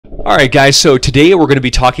Alright guys, so today we're going to be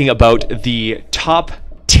talking about the top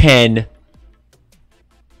 10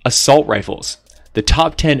 assault rifles. The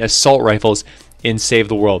top 10 assault rifles in Save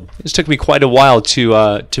the World. This took me quite a while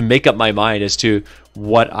to make up my mind as to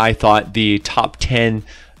what I thought the top 10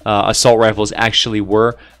 assault rifles actually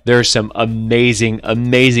were. There are some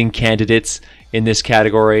amazing candidates in this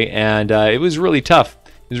category, and it was really tough.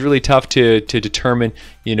 It was really tough to determine,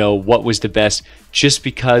 you know, what was the best, just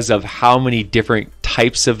because of how many different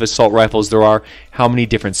types of assault rifles there are, how many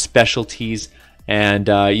different specialties, and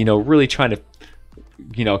you know, really trying to,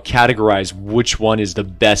 you know, categorize which one is the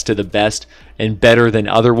best of the best and better than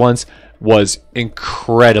other ones was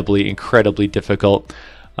incredibly difficult.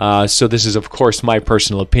 So this is, of course, my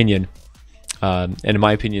personal opinion, and in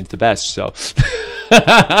my opinion, it's the best. So.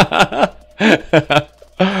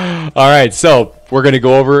 All right, so we're going to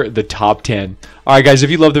go over the top 10. All right, guys,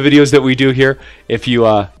 if you love the videos that we do here, if you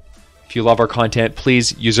love our content,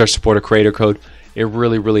 please use our supporter creator code. It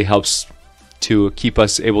really helps to keep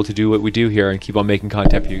us able to do what we do here and keep on making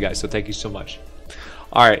content for you guys. So thank you so much.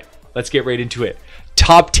 All right, let's get right into it.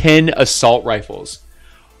 Top 10 assault rifles.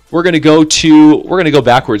 We're going to go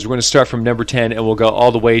backwards. We're going to start from number 10 and we'll go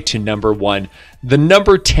all the way to number 1. The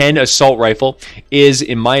number 10 assault rifle is,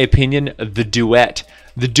 in my opinion, the Duet.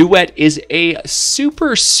 The Duet is a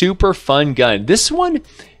super fun gun. This one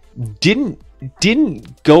didn't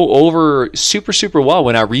go over super well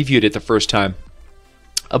when I reviewed it the first time.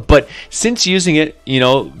 But since using it, you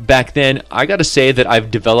know, back then, I got to say that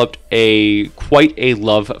I've developed quite a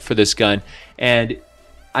love for this gun, and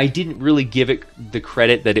I didn't really give it the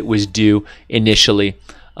credit that it was due initially.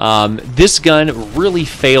 This gun really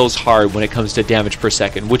fails hard when it comes to damage per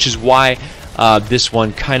second, which is why this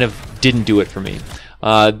one kind of didn't do it for me.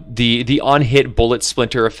 The on-hit bullet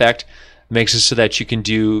splinter effect makes it so that you can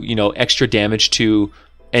do, you know, extra damage to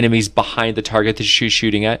enemies behind the target that you're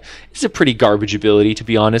shooting at. It's a pretty garbage ability, to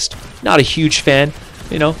be honest. Not a huge fan,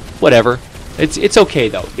 you know, whatever. It's okay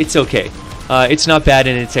though. It's okay. It's not bad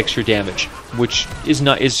in its extra damage, which is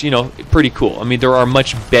you know, pretty cool. I mean, there are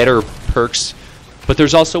much better perks, but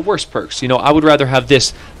there's also worse perks. You know, I would rather have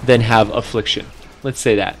this than have Affliction. Let's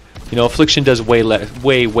say that. You know, Affliction does way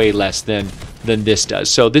less than this does.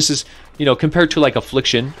 So this is, you know, compared to like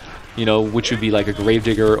Affliction, you know, which would be like a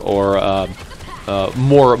Gravedigger, or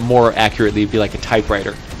more accurately, it'd be like a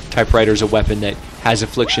Typewriter. Typewriter is a weapon that has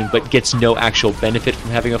Affliction but gets no actual benefit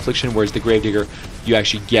from having Affliction, whereas the Gravedigger, you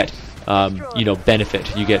actually get you know,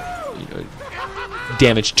 benefit. You get, you know,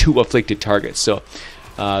 damage to afflicted targets. So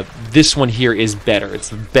this one here is better.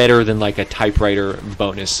 It's better than like a Typewriter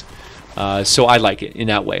bonus. So I like it in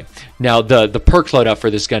that way. Now the perk loadout for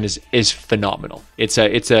this gun is phenomenal. It's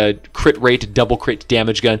a crit rate, double crit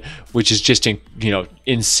damage gun, which is just you know,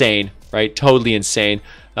 insane, right? Totally insane.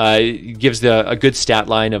 It gives a good stat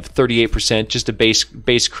line of 38%, just a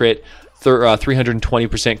base crit,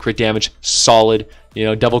 320% crit damage, solid. You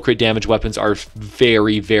know, double crit damage weapons are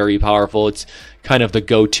very powerful. It's kind of the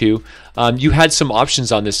go-to. You had some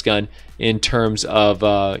options on this gun in terms of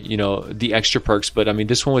you know, the extra perks, but I mean,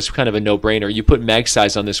 this one was kind of a no-brainer. You put mag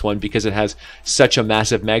size on this one because it has such a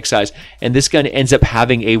massive mag size, and this gun ends up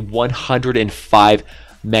having a 105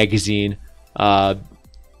 magazine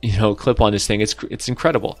you know, clip on this thing. It's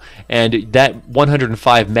incredible, and that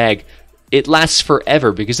 105 mag, it lasts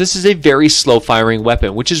forever because this is a very slow firing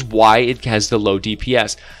weapon, which is why it has the low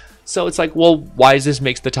DPS. So it's like, well, why does this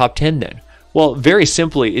make the top 10 then? Well, very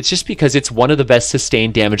simply, it's just because it's one of the best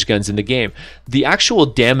sustained damage guns in the game. The actual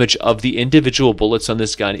damage of the individual bullets on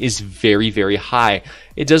this gun is very high.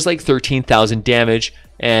 It does like 13,000 damage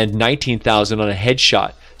and 19,000 on a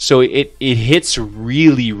headshot. So it hits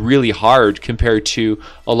really hard compared to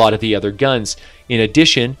a lot of the other guns. In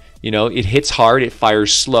addition, you know, it hits hard, it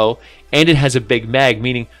fires slow, and it has a big mag,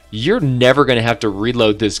 meaning you're never going to have to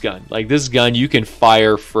reload this gun. Like, this gun, you can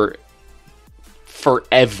fire for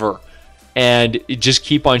forever and just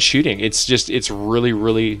keep on shooting. It's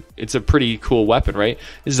really, it's a pretty cool weapon, right?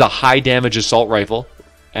 This is a high damage assault rifle,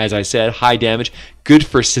 as I said, high damage, good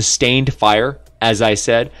for sustained fire, as I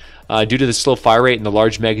said. Due to the slow fire rate and the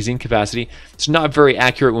large magazine capacity, it's not very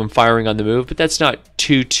accurate when firing on the move, but that's not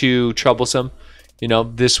too troublesome. You know,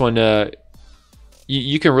 this one,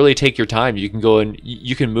 you can really take your time. You can go and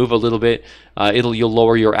you can move a little bit. You'll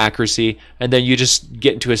lower your accuracy, and then you just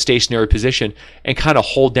get into a stationary position and kind of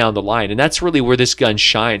hold down the line. And that's really where this gun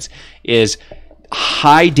shines, is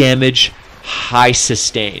high damage, high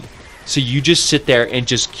sustain. So you just sit there and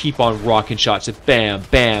just keep on rocking shots. Bam,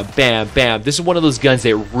 bam, bam, bam. This is one of those guns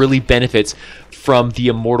that really benefits from the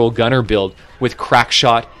Immortal Gunner build with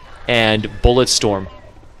Crackshot and Bullet Storm.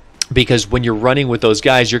 because when you're running with those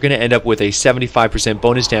guys, you're going to end up with a 75%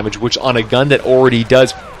 bonus damage, which on a gun that already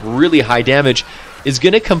does really high damage is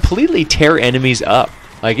going to completely tear enemies up.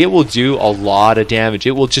 Like, it will do a lot of damage.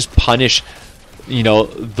 It will just punish, you know,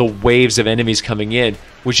 the waves of enemies coming in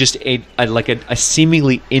with just a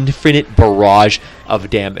seemingly infinite barrage of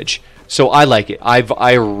damage. So I like it.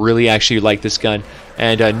 I really actually like this gun,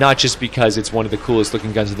 and not just because it's one of the coolest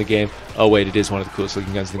looking guns in the game. Oh wait, it is one of the coolest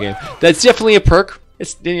looking guns in the game. That's definitely a perk.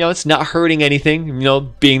 It's, you know, it's not hurting anything, you know,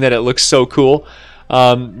 being that it looks so cool.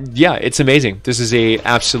 Yeah, it's amazing. This is a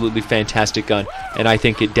absolutely fantastic gun, and I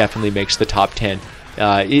think it definitely makes the top 10.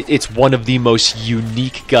 It's one of the most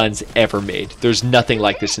unique guns ever made. There's nothing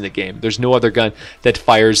like this in the game. There's no other gun that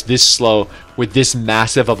fires this slow with this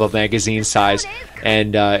massive of a magazine size,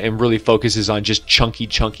 and really focuses on just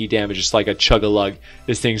chunky damage. It's like a chug-a-lug.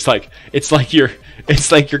 This thing's like, it's like you're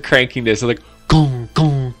cranking this. It's like gong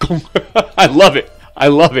gong gong. I love it. I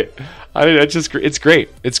love it. It's great.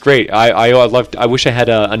 It's great. I wish I had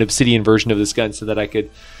an Obsidian version of this gun so that I could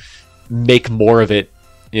make more of it,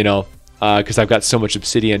 you know, because I've got so much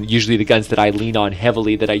Obsidian. Usually the guns that I lean on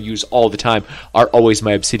heavily, that I use all the time, are always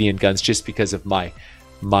my Obsidian guns, just because of my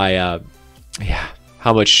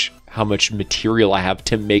how much material I have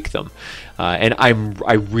to make them. And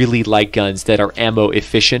I really like guns that are ammo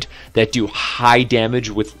efficient, that do high damage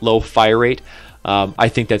with low fire rate. I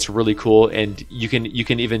think that's really cool, and you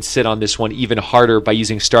can even sit on this one even harder by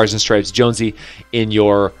using Stars and Stripes Jonesy in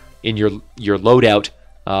your loadout,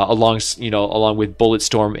 along with Bullet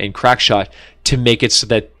Storm and Crackshot, to make it so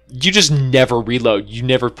that you just never reload. You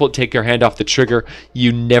never take your hand off the trigger.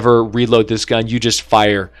 You never reload this gun. You just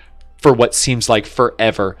fire for what seems like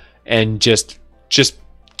forever, and just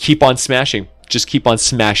keep on smashing. Just keep on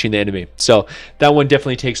smashing the enemy. So that one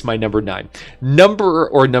definitely takes my number 9.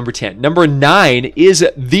 Number 10. Number 9 is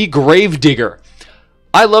the Gravedigger.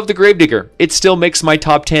 I love the Gravedigger. It still makes my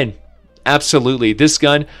top 10. Absolutely. This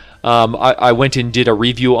gun, I went and did a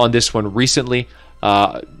review on this one recently,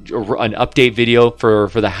 an update video for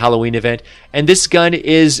the Halloween event, and this gun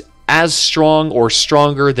is as strong or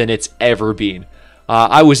stronger than it's ever been.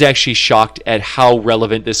 I was actually shocked at how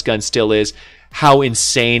relevant this gun still is, how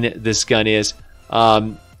insane this gun is.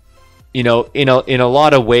 You know, in a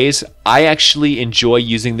lot of ways, I actually enjoy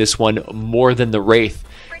using this one more than the Wraith,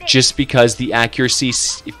 just because the accuracy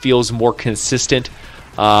feels more consistent.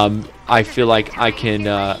 I feel like I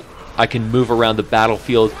can move around the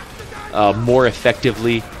battlefield more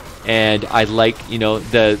effectively, and I like, you know,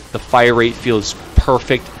 the fire rate feels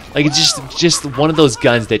perfect. Like, it's just one of those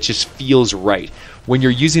guns that just feels right. When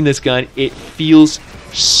you're using this gun, it feels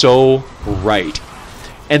so right.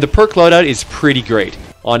 And the perk loadout is pretty great.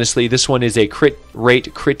 Honestly, this one is a crit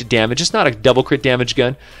rate, crit damage. It's not a double crit damage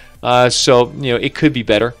gun, so, you know, it could be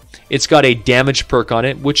better. It's got a damage perk on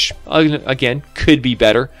it, which, again, could be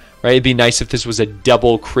better. Right? It'd be nice if this was a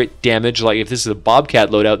double crit damage. Like, if this is a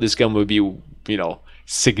Bobcat loadout, this gun would be, you know,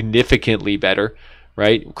 significantly better.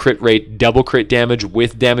 Right? Crit rate, double crit damage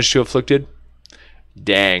with damage to afflicted.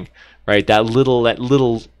 Dang. Right? That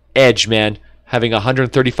little edge, man. Having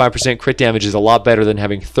 135% crit damage is a lot better than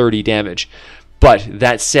having 30 damage. But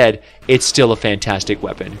that said, it's still a fantastic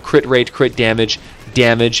weapon. Crit rate, crit damage,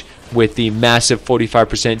 damage with the massive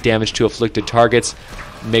 45% damage to afflicted targets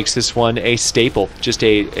makes this one a staple. Just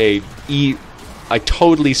a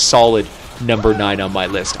totally solid number 9 on my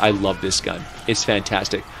list. I love this gun. It's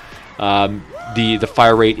fantastic. The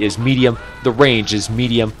fire rate is medium. The range is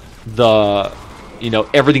medium.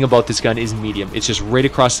 Everything about this gun is medium. It's just right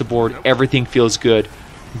across the board. Everything feels good.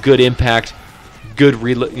 Good impact. Good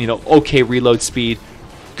reload. Okay reload speed.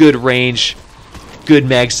 Good range. Good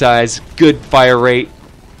mag size. Good fire rate.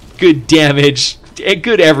 Good damage.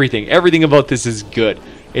 Good everything. Everything about this is good.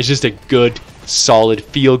 It's just a good, solid,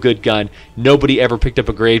 feel-good gun. Nobody ever picked up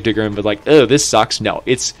a Gravedigger and been like, "Oh, this sucks." No,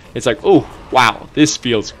 it's like, "Oh, wow, this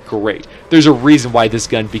feels great." There's a reason why this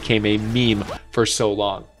gun became a meme for so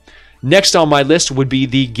long. Next on my list would be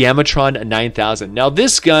the Gamatron 9000. Now,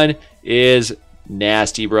 this gun is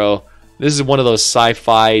nasty, bro. This is one of those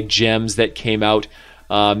sci-fi gems that came out.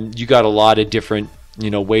 You got a lot of different,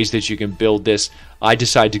 ways that you can build this. I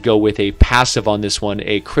decided to go with a passive on this one,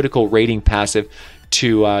 a critical rating passive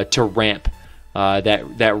to ramp.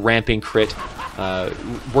 That ramping crit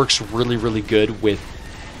works really, really good with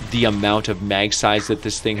the amount of mag size that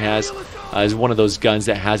this thing has. It's one of those guns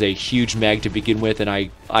that has a huge mag to begin with, and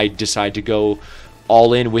I decided to go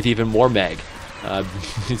all in with even more mag.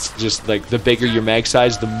 It's just like the bigger your mag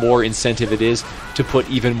size, the more incentive it is to put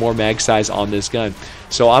even more mag size on this gun.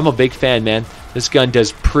 So I'm a big fan, man. This gun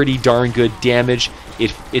does pretty darn good damage.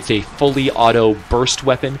 It's a fully auto burst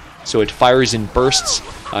weapon, So it fires in bursts.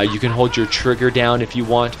 You can hold your trigger down if you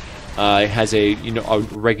want. It has a a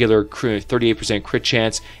regular 38% crit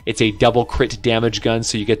chance. It's a double crit damage gun,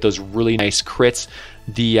 so you get those really nice crits.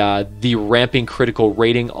 The ramping critical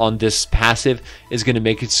rating on this passive is going to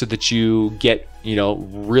make it so that you get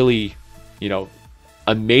really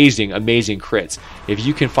amazing crits. If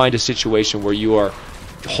you can find a situation where you are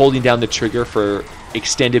holding down the trigger for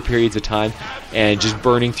extended periods of time and just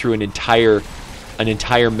burning through an entire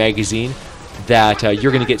magazine, that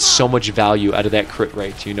you're going to get so much value out of that crit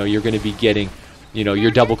rate. You're going to be getting,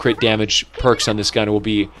 your double crit damage perks on this gun will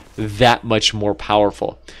be that much more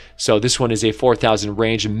powerful. So this one is a 4,000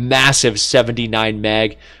 range, massive 79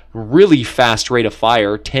 mag, really fast rate of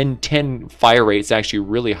fire. 10 fire rate is actually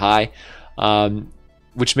really high,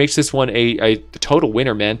 which makes this one a total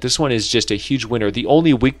winner, man. This one is just a huge winner. The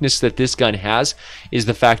only weakness that this gun has is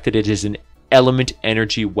the fact that it is an element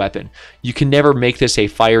energy weapon. You can never make this a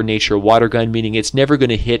fire nature water gun, meaning it's never going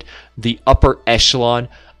to hit the upper echelon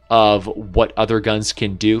of what other guns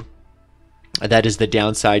can do. That is the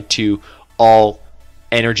downside to all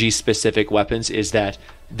energy specific weapons, is that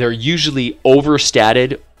they're usually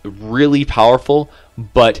overstated, really powerful,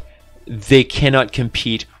 but they cannot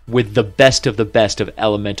compete with the best of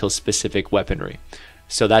elemental specific weaponry.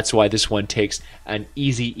 So that's why this one takes an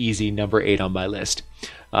easy number 8 on my list.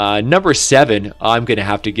 Number 7, I'm going to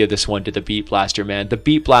have to give this one to the Beat Blaster, man. The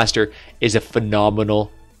Beat Blaster is a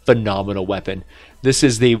phenomenal weapon. This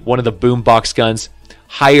is one of the boombox guns,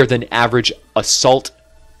 higher than average assault.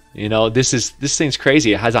 This thing's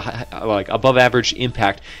crazy. It has a like above average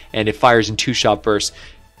impact, and it fires in 2-shot bursts.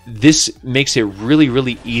 This makes it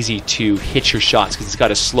really easy to hit your shots because it's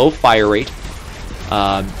got a slow fire rate.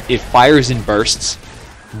 It fires in bursts,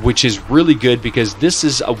 which is really good because this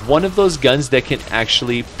is one of those guns that can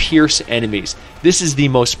actually pierce enemies. This is the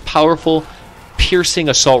most powerful piercing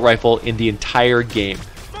assault rifle in the entire game.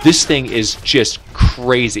 This thing is just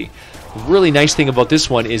crazy. Really nice thing about this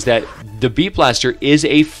one is that the Beat Blaster is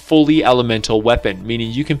a fully elemental weapon,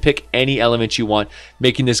 meaning you can pick any element you want,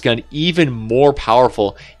 making this gun even more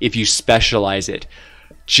powerful if you specialize it.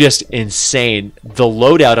 Just insane. The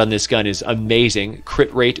loadout on this gun is amazing.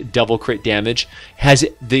 Crit rate, double crit damage. Has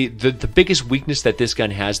the biggest weakness that this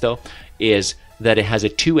gun has, though, is that it has a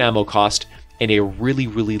 2 ammo cost and a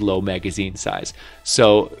really low magazine size.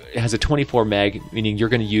 So it has a 24 mag, meaning you're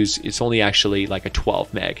going to use, it's only actually like a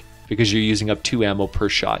 12 mag because you're using up 2 ammo per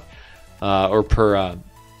shot, or per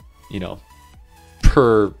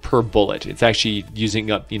per bullet. It's actually using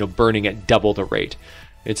up, burning at double the rate.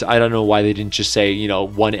 I don't know why they didn't just say,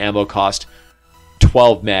 1 ammo cost,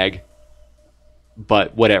 12 mag,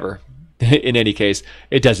 but whatever. In any case,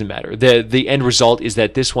 it doesn't matter. The end result is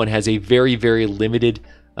that this one has a very limited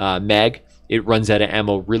mag. It runs out of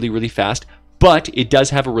ammo really fast, but it does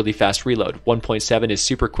have a really fast reload. 1.7 is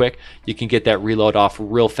super quick. You can get that reload off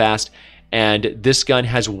real fast, and this gun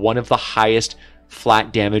has one of the highest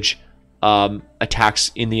flat damage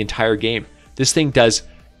attacks in the entire game. This thing does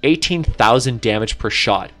 18,000 damage per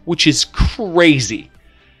shot, which is crazy.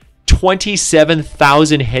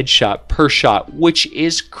 27,000 headshot per shot, which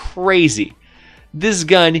is crazy. This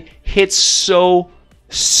gun hits so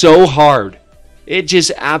hard. It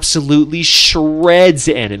just absolutely shreds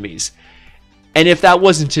enemies. And if that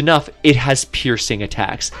wasn't enough, it has piercing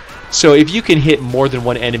attacks. So if you can hit more than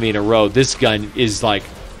one enemy in a row, this gun is like,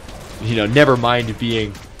 never mind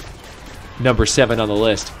being number 7 on the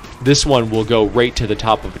list. This one will go right to the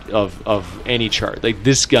top of any chart. Like,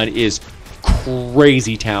 this gun is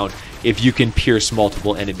crazy town if you can pierce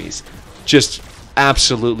multiple enemies. Just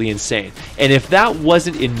absolutely insane. And if that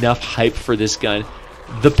wasn't enough hype for this gun,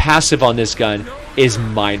 the passive on this gun is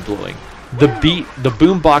mind-blowing. The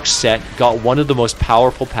boombox set got one of the most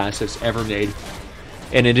powerful passives ever made,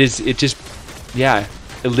 and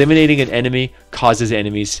eliminating an enemy causes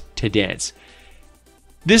enemies to dance.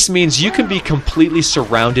 This means you can be completely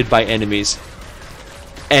surrounded by enemies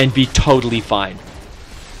and be totally fine.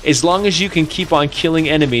 As long as you can keep on killing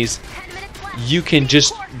enemies, you can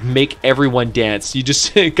just make everyone dance. You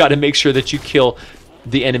just got to make sure that you kill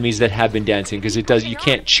the enemies that have been dancing, because you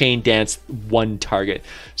can't chain dance one target.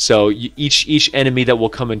 So each enemy that will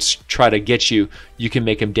come and try to get you, you can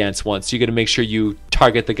make him dance once. You got to make sure you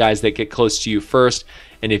target the guys that get close to you first,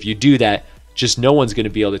 and if you do that, just no one's going to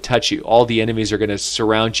be able to touch you. All the enemies are going to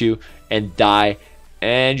surround you and die,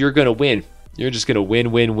 and you're going to win. You're just going to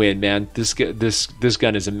win, man. This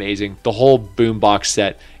gun is amazing. The whole boombox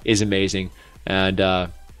set is amazing, and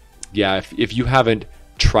if you haven't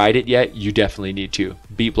tried it yet, you definitely need to.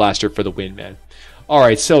 Beat Blaster for the win, man.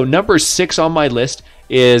 Alright, so number 6 on my list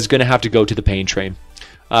is going to have to go to the Pain Train.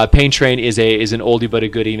 Pain Train is an oldie but a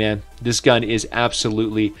goodie, man. This gun is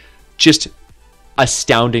absolutely just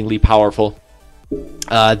astoundingly powerful.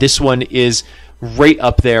 This one is right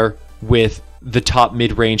up there with the top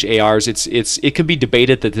mid-range ARs. It can be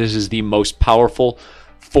debated that this is the most powerful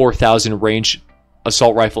 4,000 range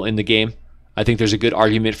assault rifle in the game. I think there's a good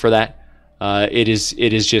argument for that. It is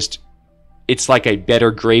just, it's like a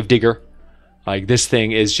better Gravedigger. Like, this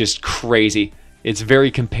thing is just crazy. It's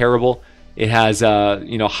very comparable. It has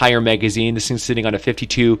higher magazine. This thing's sitting on a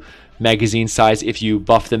 52 magazine size. If you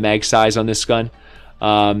buff the mag size on this gun,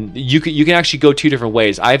 you can actually go two different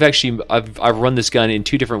ways. I've run this gun in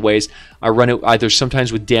two different ways. I run it either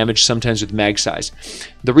sometimes with damage, sometimes with mag size.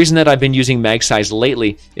 The reason that I've been using mag size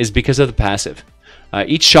lately is because of the passive.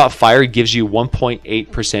 Each shot fired gives you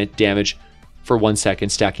 1.8% damage for 1 second,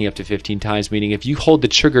 stacking up to 15 times. Meaning, if you hold the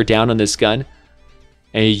trigger down on this gun,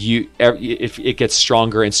 and if it gets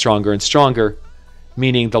stronger and stronger and stronger,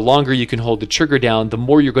 meaning the longer you can hold the trigger down, the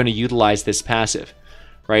more you're going to utilize this passive.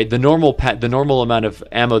 Right, the normal amount of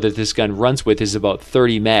ammo that this gun runs with is about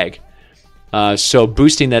 30 mag. So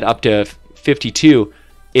boosting that up to 52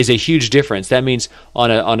 is a huge difference. That means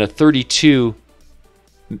on a 32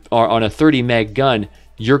 or on a 30 mag gun,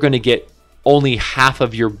 you're going to get only half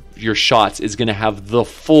of your shots is going to have the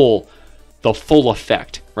full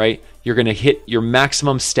effect. Right, you're going to hit your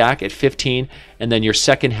maximum stack at 15, and then your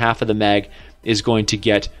second half of the mag is going to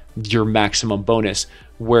get your maximum bonus.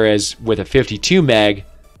 Whereas with a 52 mag,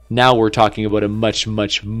 now we're talking about a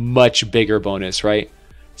much bigger bonus, right?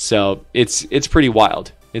 So it's pretty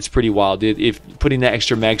wild. It's pretty wild. If putting that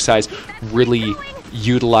extra mag size really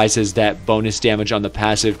utilizes that bonus damage on the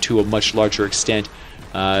passive to a much larger extent,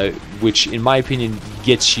 which in my opinion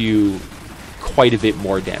gets you quite a bit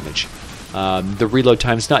more damage. The reload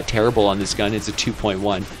time is not terrible on this gun. It's a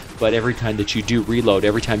 2.1, but every time that you do reload,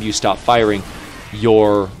 every time you stop firing,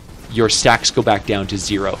 your stacks go back down to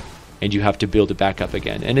 0, and you have to build it back up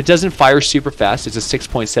again. And it doesn't fire super fast. It's a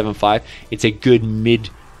 6.75. It's a good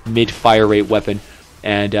mid fire rate weapon,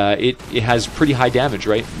 and it has pretty high damage,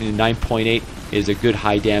 right? 9.8 is a good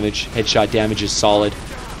high damage. Headshot damage is solid.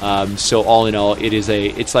 So all in all,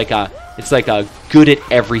 it's like a good at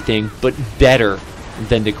everything, but better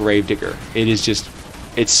than the Gravedigger.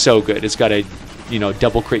 It's so good. It's got a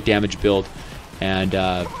double crit damage build, and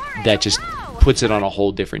that just puts it on a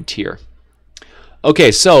whole different tier.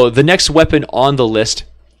 Okay, so the next weapon on the list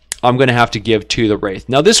I'm going to have to give to the Wraith.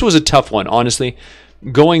 Now, this was a tough one, honestly.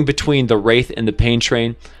 Going between the Wraith and the Pain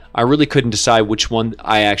Train, I really couldn't decide which one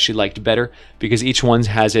I actually liked better, because each one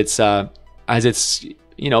has its ups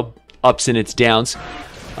and its downs.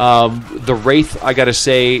 The Wraith, I gotta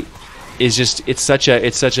say, is just it's such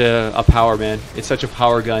a power, man. It's such a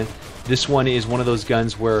power gun. This one is one of those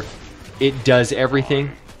guns where it does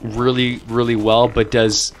everything really well, but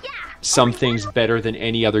does some things better than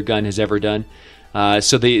any other gun has ever done.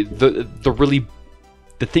 So the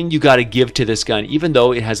thing you got to give to this gun, even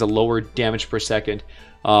though it has a lower damage per second,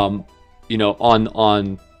 on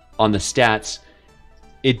the stats,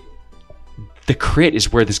 the crit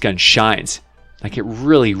is where this gun shines. Like, it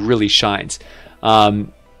really shines.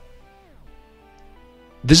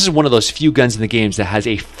 This is one of those few guns in the games that has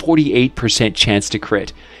a 48% chance to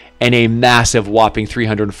crit and a massive whopping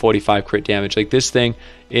 345 crit damage. Like, this thing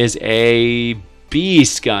is a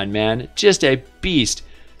beast gun, man. Just a beast.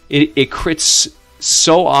 It crits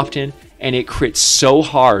so often, and it crits so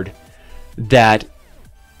hard that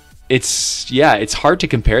it's hard to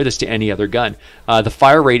compare this to any other gun. The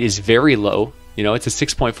fire rate is very low. It's a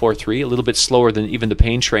 6.43, a little bit slower than even the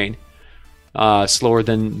Pain Train. Slower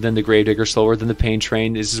than the Gravedigger, slower than the Pain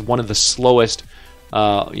Train. This is one of the slowest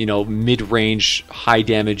mid-range, high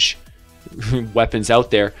damage weapons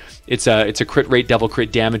out there. It's a crit rate, double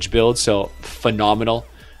crit damage build, so phenomenal.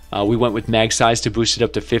 We went with mag size to boost it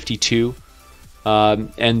up to 52.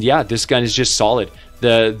 And yeah, this gun is just solid.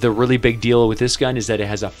 The really big deal with this gun is that it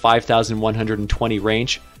has a 5,120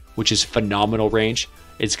 range, which is phenomenal range.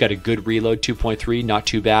 It's got a good reload, 2.3, not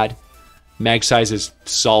too bad. Mag size is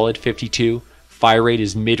solid, 52. Fire rate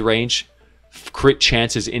is mid-range. Crit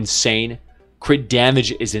chance is insane. Crit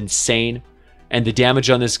damage is insane. And the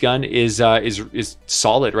damage on this gun is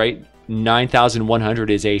solid, right?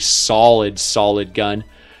 9,100 is a solid gun.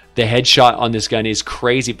 The headshot on this gun is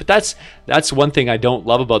crazy. But that's one thing I don't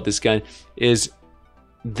love about this gun is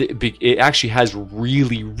it actually has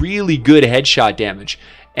really good headshot damage.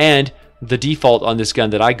 And the default on this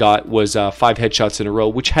gun that I got was 5 headshots in a row,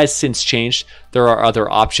 which has since changed. There are other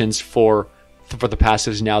options for the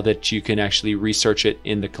passives now that you can actually research it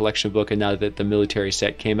in the collection book, and now that the military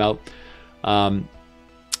set came out.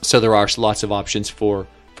 So there are lots of options for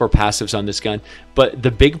passives on this gun. But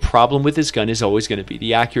the big problem with this gun is always going to be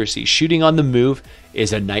the accuracy. Shooting on the move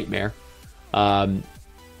is a nightmare. You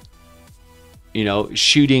know,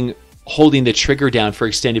 shooting, holding the trigger down for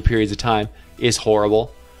extended periods of time is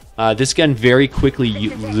horrible. This gun very quickly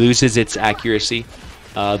loses its accuracy.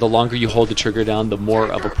 The longer you hold the trigger down, the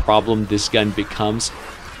more of a problem this gun becomes,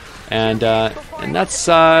 and that's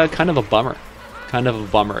kind of a bummer.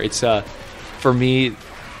 It's for me,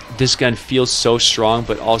 this gun feels so strong,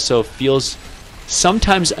 but also feels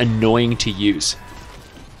sometimes annoying to use.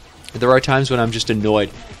 There are times when I'm just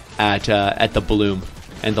annoyed at the bloom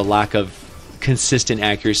and the lack of consistent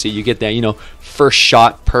accuracy. You get that, you know, first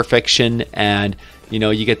shot perfection, and you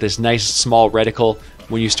know, you get this nice small reticle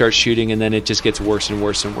when you start shooting, and then it just gets worse and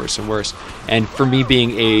worse and worse and worse. And for me,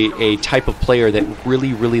 being a type of player that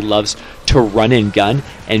really loves to run and gun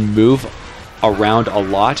and move around a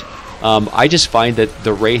lot, I just find that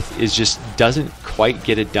the Wraith doesn't quite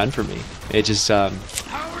get it done for me. It just I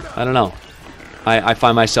don't know. I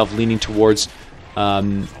find myself leaning towards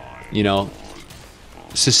you know,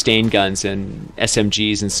 sustain guns and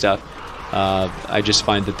SMGs and stuff. I just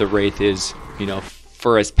find that the Wraith is, you know,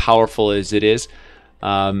 for as powerful as it is,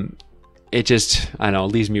 it just, I don't know,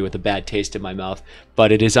 leaves me with a bad taste in my mouth.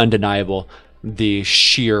 But it is undeniable, the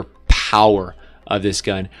sheer power of this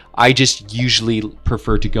gun. I just usually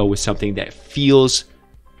prefer to go with something that feels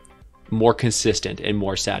more consistent and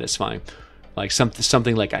more satisfying, like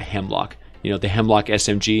something like a Hemlock. You know, the Hemlock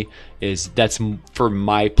SMG that's for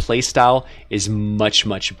my playstyle is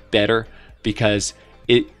much better because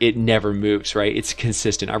it never moves, right? It's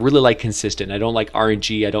consistent. I really like consistent. I don't like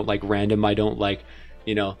RNG. I don't like random. I don't like,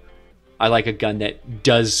 you know, I like a gun that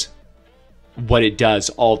does what it does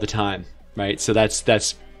all the time, right? So that's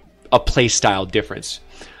a playstyle difference.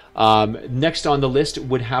 Next on the list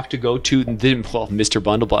would have to go to Mr.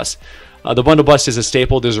 Bundle Bus. The Bundle Bus is a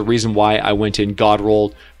staple. There's a reason why I went and god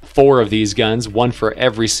rolled 4 of these guns, 1 for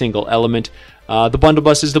every single element. The Bundle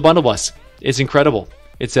Bus is the Bundle Bus. It's incredible.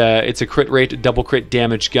 It's a crit rate, double crit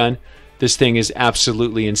damage gun. This thing is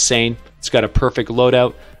absolutely insane. It's got a perfect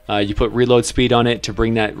loadout. You put reload speed on it to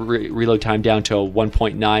bring that reload time down to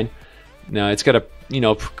 1.9. Now it's got a, you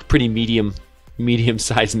know, pretty medium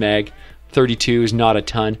size mag. 32 is not a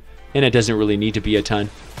ton, and it doesn't really need to be a ton.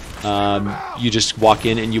 You just walk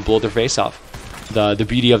in and you blow their face off. The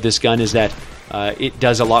beauty of this gun is that it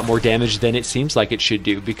does a lot more damage than it seems like it should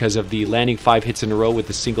do, because of the landing 5 hits in a row with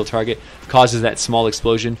a single target causes that small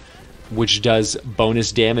explosion, which does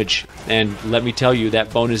bonus damage. And let me tell you,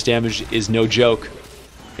 that bonus damage is no joke.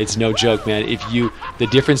 It's no joke, man. The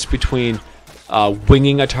difference between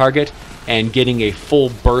winging a target and getting a full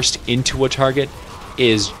burst into a target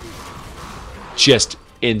is just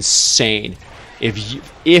insane.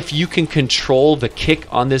 If you can control the kick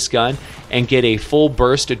on this gun and get a full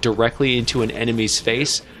burst directly into an enemy's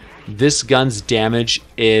face, this gun's damage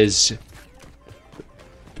is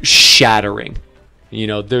shattering. You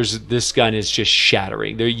know, this gun is just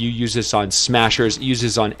shattering. You use this on smashers, use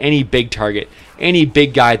this on any big target, any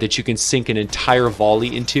big guy that you can sink an entire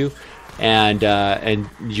volley into, and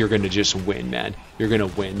you're gonna just win, man. You're gonna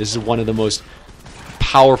win. This is one of the most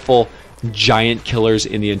powerful giant killers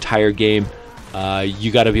in the entire game.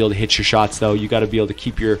 You got to be able to hit your shots, though. You got to be able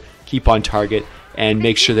to keep on target and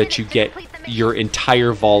make sure that you get your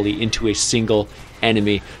entire volley into a single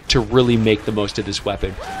enemy to really make the most of this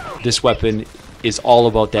weapon. This weapon is all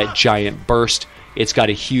about that giant burst. It's got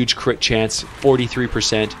a huge crit chance,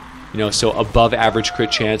 43%, you know, so above average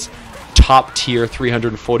crit chance, top tier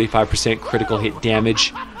 345% critical hit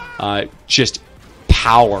damage. Just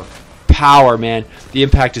power, man. The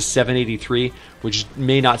impact is 783, which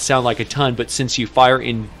may not sound like a ton, but since you fire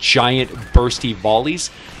in giant bursty volleys,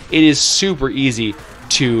 it is super easy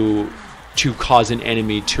to cause an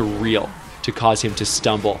enemy to reel, to cause him to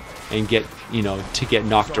stumble and get, you know, to get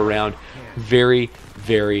knocked around. Very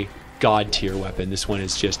god tier weapon. This one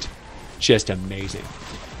is just amazing.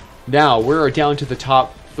 Now we're down to the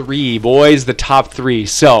top 3, boys. The top 3.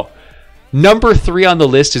 So number 3 on the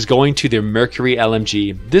list is going to the Mercury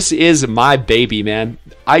LMG. This is my baby, man.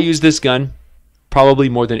 I use this gun probably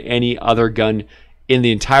more than any other gun in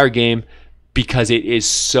the entire game because it is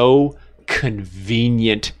so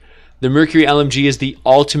convenient. The Mercury LMG is the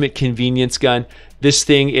ultimate convenience gun. This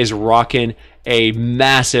thing is rocking a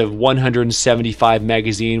massive 175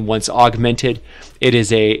 magazine once augmented. It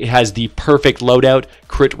has the perfect loadout,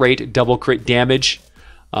 crit rate, double crit damage.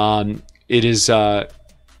 It is it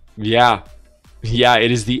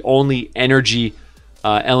is the only energy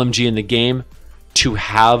LMG in the game to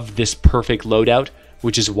have this perfect loadout,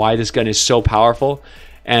 which is why this gun is so powerful.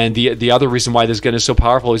 And the other reason why this gun is so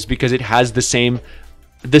powerful is because it has the same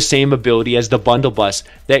the same ability as the bundle bus.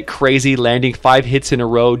 That crazy landing 5 hits in a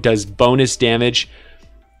row does bonus damage.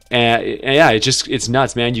 And yeah, it's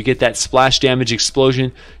nuts, man. You get that splash damage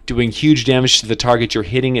explosion doing huge damage to the target you're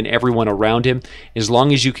hitting and everyone around him. As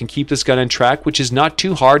long as you can keep this gun on track, which is not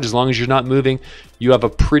too hard, as long as you're not moving, you have a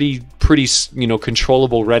pretty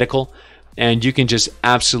controllable reticle, and you can just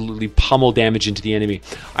absolutely pummel damage into the enemy.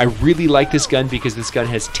 I really like this gun because this gun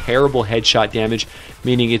has terrible headshot damage,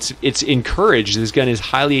 meaning it's encouraged. This gun is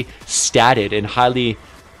highly statted and highly,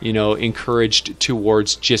 encouraged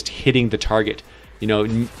towards just hitting the target.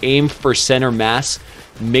 Aim for center mass.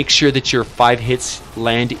 Make sure that your 5 hits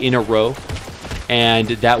land in a row, and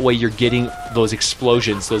that way you're getting those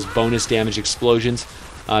explosions, those bonus damage explosions.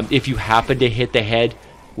 If you happen to hit the head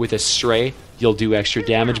with a stray, you'll do extra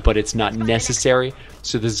damage, but it's not necessary.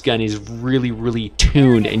 So this gun is really, really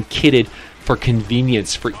tuned and kitted for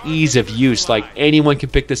convenience, for ease of use. Like, anyone can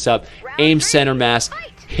pick this up, aim center mass,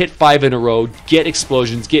 hit 5 in a row, get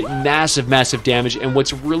explosions, get massive damage. And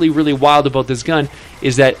what's really, really wild about this gun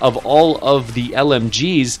is that of all of the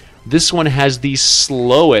LMGs, this one has the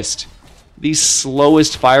slowest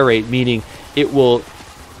fire rate, meaning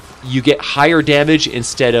you get higher damage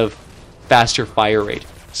instead of faster fire rate.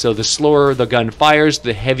 So the slower the gun fires,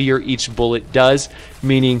 the heavier each bullet does,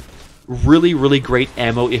 meaning really, really great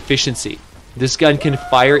ammo efficiency. This gun can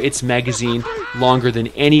fire its magazine longer than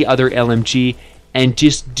any other LMG and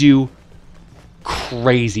just do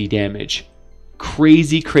crazy damage.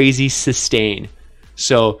 Crazy sustain.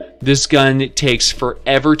 So this gun takes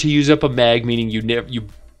forever to use up a mag, meaning you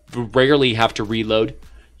rarely have to reload.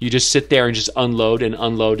 You just sit there and just unload and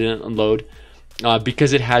unload and unload.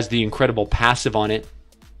 Because it has the incredible passive on it,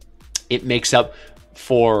 it makes up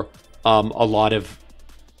for a lot of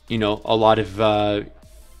it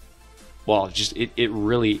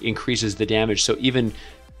really increases the damage. So even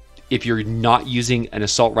if you're not using an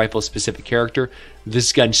assault rifle specific character,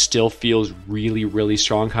 this gun still feels really, really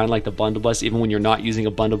strong, kind of like the bundle bus. Even when you're not using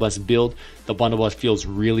a bundle bus build, the bundle bus feels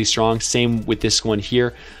really strong. Same with this one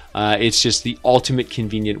here. It's just the ultimate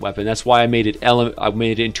convenient weapon. That's why I made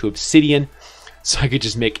it into obsidian, so I could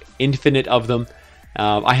just make infinite of them.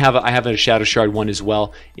 I have a Shadow Shard one as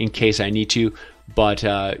well in case I need to, but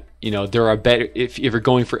there are better, if you're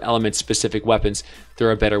going for element specific weapons, there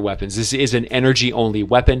are better weapons. This is an energy only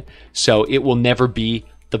weapon, so it will never be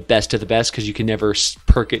the best of the best because you can never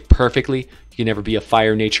perk it perfectly. You can never be a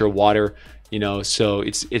fire, nature, water, so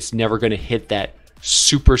it's never going to hit that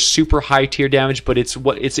super high tier damage, but it's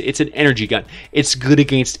an energy gun. It's good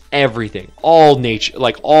against everything, all nature,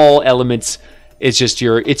 like all elements. It's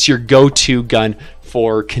your go-to gun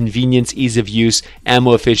for convenience, ease of use,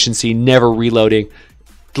 ammo efficiency, never reloading,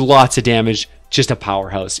 lots of damage, just a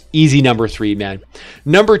powerhouse. Easy number 3, man.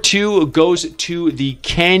 Number 2 goes to the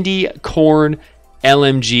Candy Corn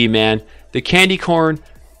LMG, man. The Candy Corn,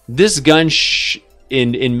 this gun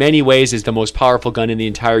in many ways is the most powerful gun in the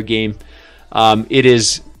entire game. It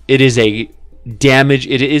is basically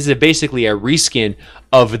a reskin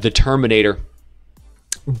of the Terminator,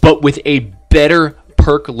 but with a better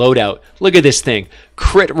perk loadout. Look at this thing.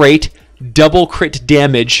 Crit rate, double crit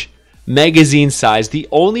damage, magazine size. The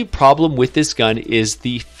only problem with this gun is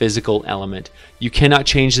the physical element. You cannot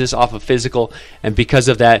change this off of physical, and because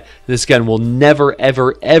of that, this gun will never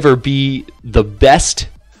ever be the best.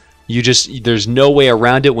 There's no way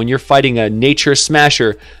around it. When you're fighting a nature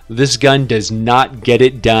smasher, this gun does not get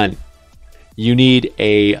it done. You need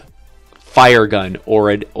a fire gun or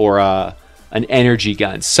an energy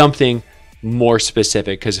gun, something more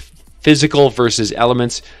specific, because physical versus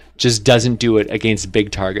elements just doesn't do it against big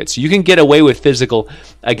targets. You can get away with physical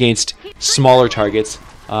against smaller targets,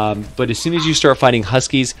 but as soon as you start fighting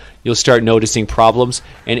huskies, you'll start noticing problems,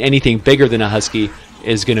 and anything bigger than a husky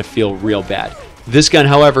is going to feel real bad. This gun,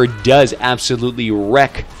 however, does absolutely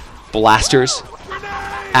wreck blasters,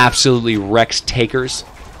 absolutely wrecks takers,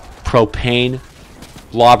 propane,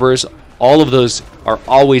 lobbers. All of those are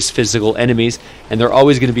always physical enemies, and they're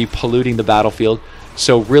always going to be polluting the battlefield.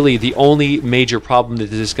 So really, the only major problem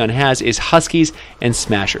that this gun has is huskies and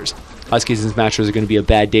smashers. Huskies and smashers are going to be a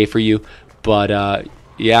bad day for you, but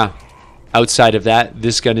yeah, outside of that,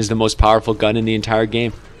 this gun is the most powerful gun in the entire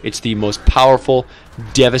game. It's the most powerful,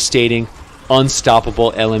 devastating,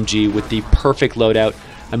 unstoppable LMG with the perfect loadout.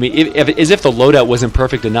 I mean, as if the loadout wasn't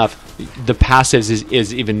perfect enough, the passives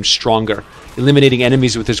is even stronger. Eliminating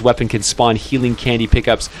enemies with this weapon can spawn healing candy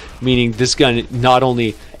pickups, meaning this gun not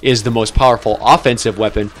only is the most powerful offensive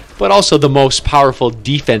weapon, but also the most powerful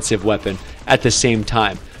defensive weapon at the same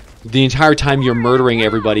time. The entire time you're murdering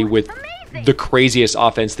everybody with the craziest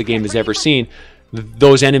offense the game has ever seen,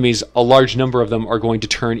 those enemies, a large number of them, are going to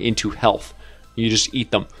turn into health. You just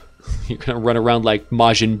eat them. You're going to run around like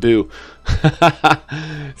Majin Buu.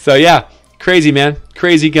 So yeah, crazy, man.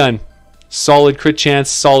 Crazy gun. Solid crit chance,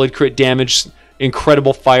 solid crit damage,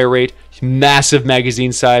 incredible fire rate, massive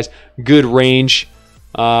magazine size, good range.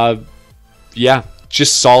 Yeah,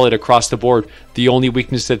 just solid across the board. The only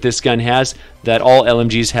weakness that this gun has, that all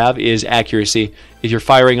LMGs have, is accuracy. If you're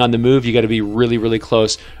firing on the move, you got to be really, really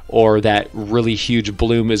close, or that really huge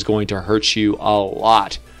bloom is going to hurt you a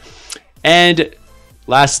lot. And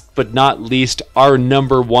last but not least, our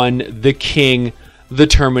number one, the king, the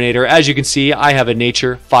Terminator. As you can see, I have a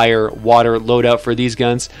nature, fire, water loadout for these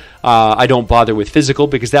guns. I don't bother with physical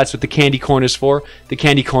because that's what the candy corn is for. The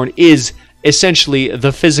candy corn is essentially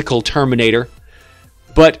the physical Terminator,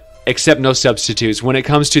 but except no substitutes. When it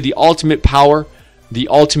comes to the ultimate power, the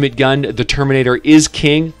ultimate gun, the Terminator is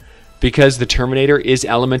king because the Terminator is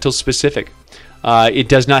elemental specific. It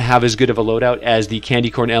does not have as good of a loadout as the candy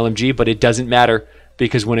corn LMG, but it doesn't matter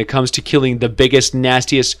because when it comes to killing the biggest,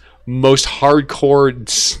 nastiest, most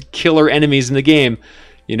hardcore killer enemies in the game,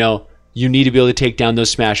 you know, you need to be able to take down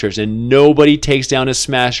those smashers, and nobody takes down a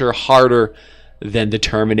smasher harder than the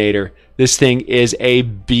Terminator. This thing is a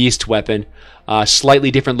beast weapon.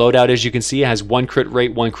 Slightly different loadout, as you can see. It has 1 crit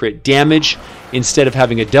rate, 1 crit damage. Instead of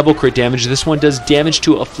having a double crit damage, this one does damage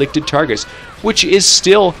to afflicted targets, which is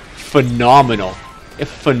still phenomenal.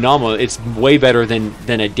 Phenomenal. It's way better than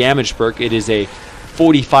a damage perk. It is a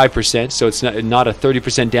 45%, so it's not a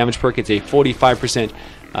 30% damage perk. It's a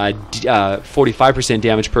 45%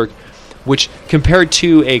 damage perk, which compared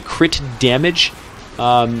to a crit damage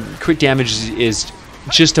is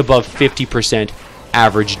just above 50%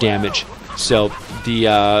 average damage. So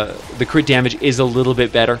the crit damage is a little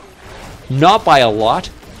bit better, not by a lot,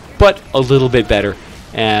 but a little bit better.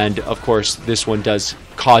 And of course, this one does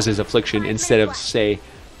causes affliction instead of, say,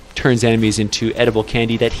 turns enemies into edible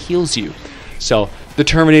candy that heals you. So the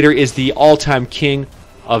Terminator is the all-time king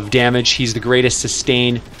of damage. He's the greatest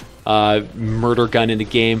sustain murder gun in the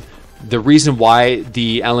game. The reason why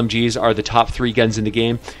the LMGs are the top 3 guns in the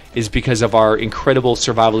game is because of our incredible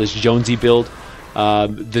Survivalist Jonesy build.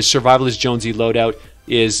 The Survivalist Jonesy loadout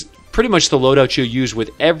is pretty much the loadout you'll use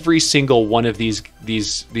with every single one of these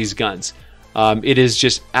guns. It is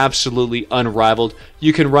just absolutely unrivaled.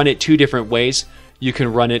 You can run it 2 different ways. You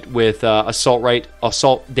can run it with assault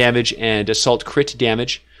damage and assault crit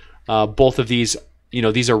damage. Both of these, you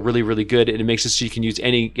know, these are really, really good, and it makes it so you can use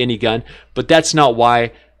any gun. But that's not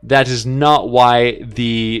why. That is not why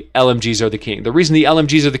the LMGs are the king. The reason the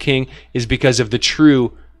LMGs are the king is because of the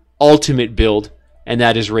true ultimate build, and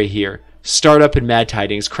that is right here. Startup and Mad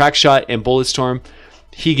Tidings, Crackshot and Bulletstorm.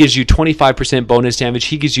 He gives you 25% bonus damage.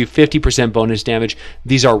 He gives you 50% bonus damage.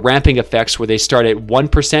 These are ramping effects where they start at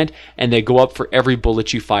 1% and they go up for every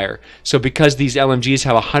bullet you fire. So because these LMGs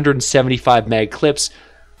have 175 mag clips,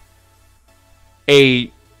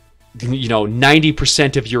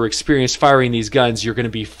 90% of your experience firing these guns, you're going to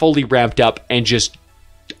be fully ramped up and just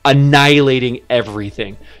annihilating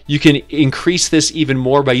everything. You can increase this even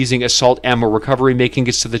more by using assault ammo recovery, making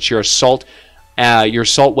it so that your assault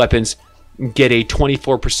weapons get a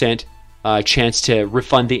 24% chance to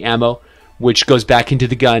refund the ammo, which goes back into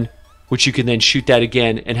the gun, which you can then shoot that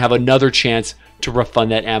again and have another chance to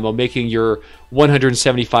refund that ammo, making your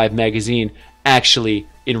 175 magazine actually,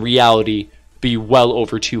 in reality, be well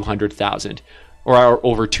over 200,000 or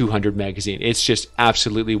over 200 magazine. It's just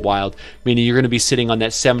absolutely wild, meaning you're going to be sitting on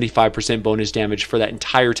that 75% bonus damage for that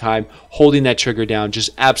entire time, holding that trigger down, just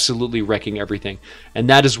absolutely wrecking everything. And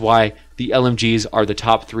that is why the LMGs are the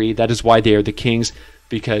top 3. That is why they are the kings,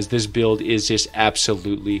 because this build is just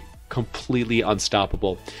absolutely, completely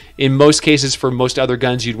unstoppable. In most cases, for most other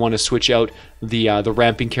guns, you'd want to switch out the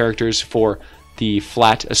ramping characters for the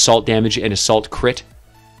flat assault damage and assault crit.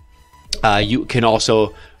 You can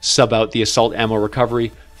also sub out the assault ammo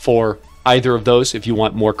recovery for either of those if you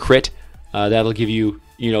want more crit. That'll give you,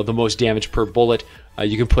 the most damage per bullet.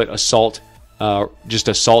 You can put assault, just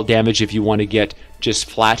assault damage if you want to get just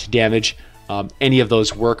flat damage. Any of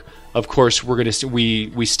those work. Of course,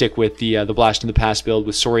 we stick with the Blast in the Past build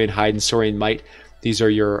with Saurian Hide and Saurian Might. These are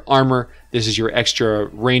your armor. This is your extra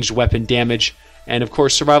ranged weapon damage. And of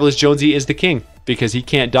course, Survivalist Jonesy is the king because he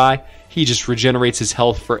can't die. He just regenerates his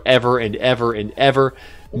health forever and ever and ever,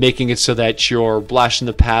 making it so that your Blast in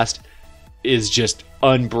the Past is just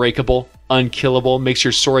unbreakable, unkillable. Makes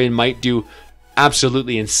your Saurian Might do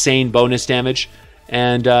absolutely insane bonus damage.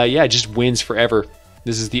 And yeah, it just wins forever.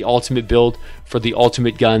 This is the ultimate build for the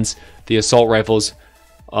ultimate guns. The assault rifles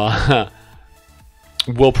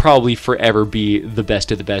will probably forever be the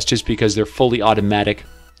best of the best just because they're fully automatic.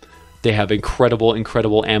 They have incredible,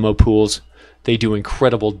 incredible ammo pools. They do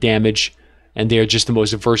incredible damage. and they are just the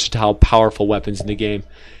most versatile, powerful weapons in the game.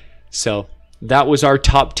 So that was our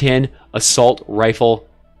top 10 assault rifle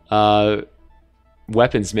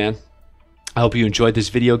weapons, man. I hope you enjoyed this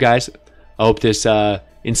video, guys. I hope this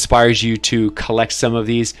inspires you to collect some of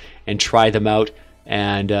these and try them out,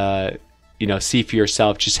 and you know, see for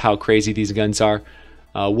yourself just how crazy these guns are.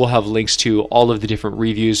 We'll have links to all of the different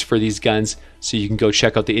reviews for these guns, so you can go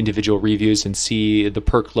check out the individual reviews and see the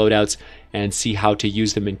perk loadouts and see how to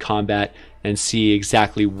use them in combat, and see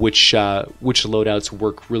exactly which loadouts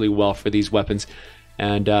work really well for these weapons.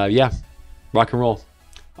 And yeah, rock and roll.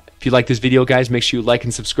 If you like this video, guys, make sure you like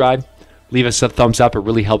and subscribe. Leave us a thumbs up. It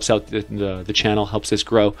really helps out the channel, helps us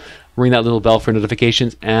grow. Ring that little bell for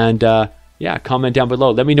notifications, and yeah, comment down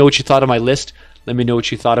below. Let me know what you thought of my list. Let me know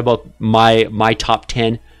what you thought about my top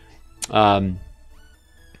 10.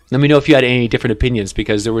 Let me know if you had any different opinions,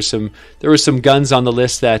 because there were some guns on the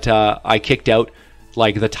list that I kicked out,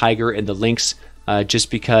 like the Tiger and the Lynx, just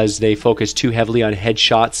because they focused too heavily on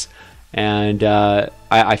headshots, and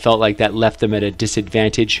I felt like that left them at a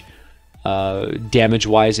disadvantage,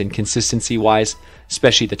 damage-wise and consistency-wise.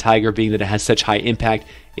 Especially the Tiger, being that it has such high impact,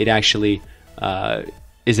 it actually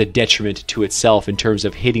is a detriment to itself in terms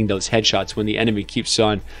of hitting those headshots when the enemy keeps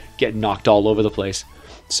on getting knocked all over the place.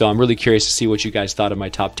 So I'm really curious to see what you guys thought of my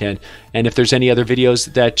top 10. And if there's any other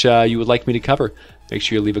videos that you would like me to cover, make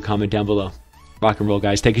sure you leave a comment down below. Rock and roll,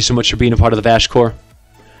 guys. Thank you so much for being a part of the VASH Corps.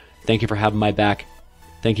 Thank you for having my back.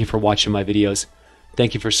 Thank you for watching my videos.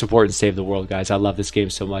 Thank you for supporting Save the World, guys. I love this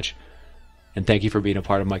game so much. And thank you for being a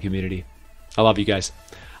part of my community. I love you guys.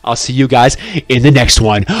 I'll see you guys in the next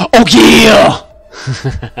one. Oh yeah!